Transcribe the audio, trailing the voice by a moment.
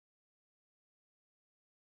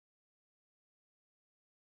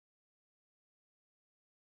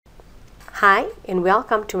Hi and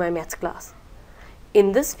welcome to my maths class.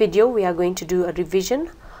 In this video we are going to do a revision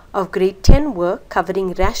of grade 10 work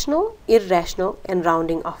covering rational, irrational and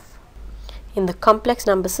rounding off. In the complex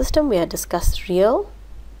number system we have discussed real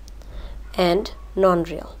and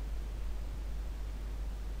non-real.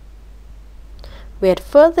 We had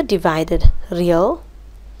further divided real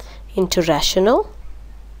into rational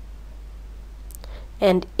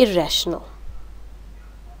and irrational.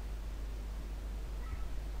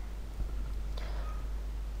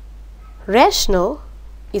 Rational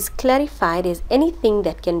is clarified as anything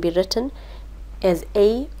that can be written as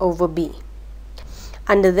A over B.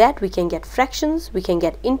 Under that we can get fractions, we can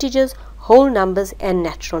get integers, whole numbers and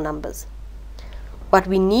natural numbers. What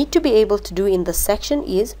we need to be able to do in this section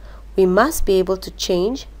is we must be able to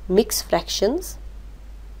change mixed fractions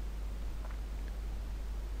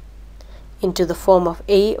into the form of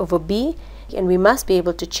A over B, and we must be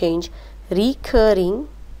able to change recurring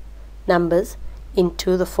numbers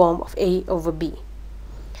into the form of A over B.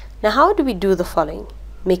 Now how do we do the following?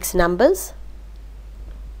 Mixed numbers.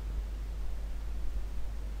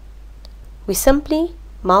 We simply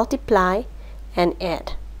multiply and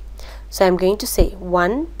add. So I'm going to say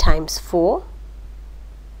 1 times 4.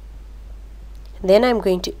 Then I'm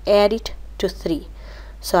going to add it to 3.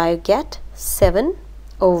 So I get 7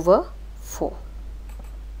 over 4.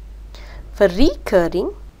 For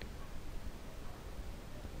recurring,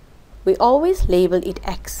 we always label it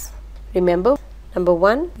x. Remember, number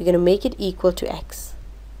 1, we're going to make it equal to x.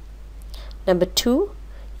 Number 2,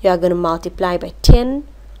 you are going to multiply by 10,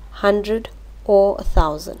 100 or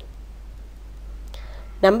 1,000.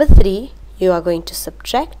 Number 3, you are going to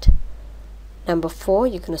subtract. Number 4,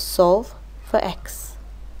 you're going to solve for x.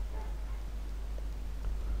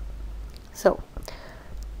 So,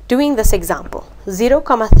 doing this example, 0,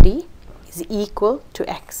 3 is equal to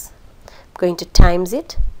x. I'm going to times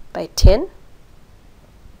it by 10.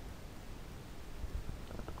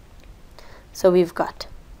 So we've got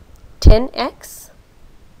 10x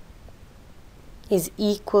is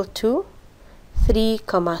equal to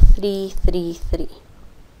 3,333.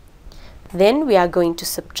 Then we are going to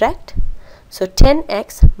subtract. So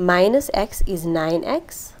 10x minus x is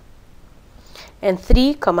 9x, and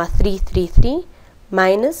 3,333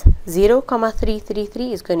 minus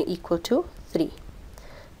 0,333 is going to equal to 3.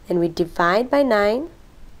 Then we divide by 9,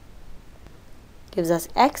 gives us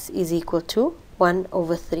x is equal to 1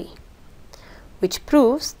 over 3, which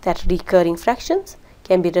proves that recurring fractions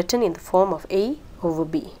can be written in the form of A over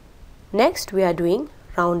B. Next we are doing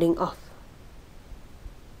rounding off.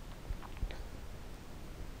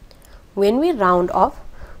 When we round off,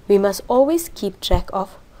 we must always keep track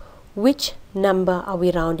of which number are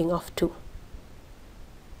we rounding off to.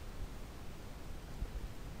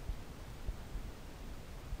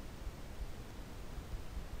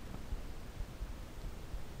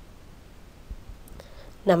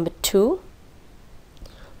 Number 2,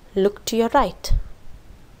 look to your right.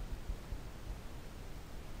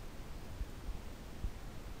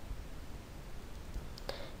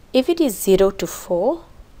 If it is 0 to 4,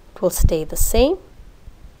 it will stay the same.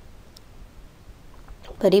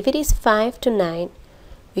 But if it is 5 to 9,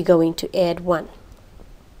 we're going to add 1.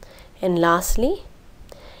 And lastly,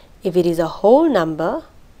 if it is a whole number,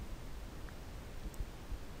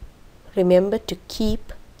 remember to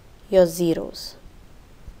keep your zeros.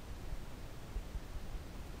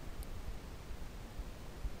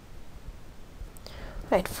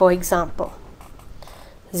 Right, for example,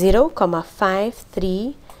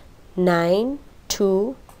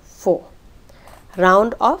 0,5394.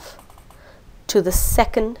 Round off to the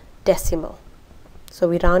second decimal. So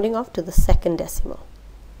we're rounding off to the second decimal.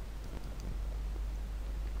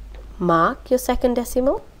 Mark your second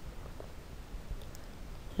decimal.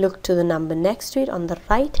 Look to the number next to it on the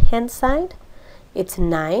right hand side. It's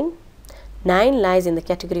 9. 9 lies in the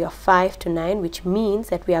category of 5 to 9, which means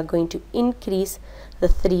that we are going to increase the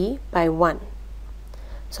 3 by 1.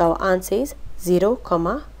 So our answer is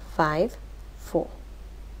 0,54.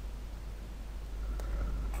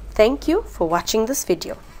 Thank you for watching this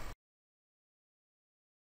video.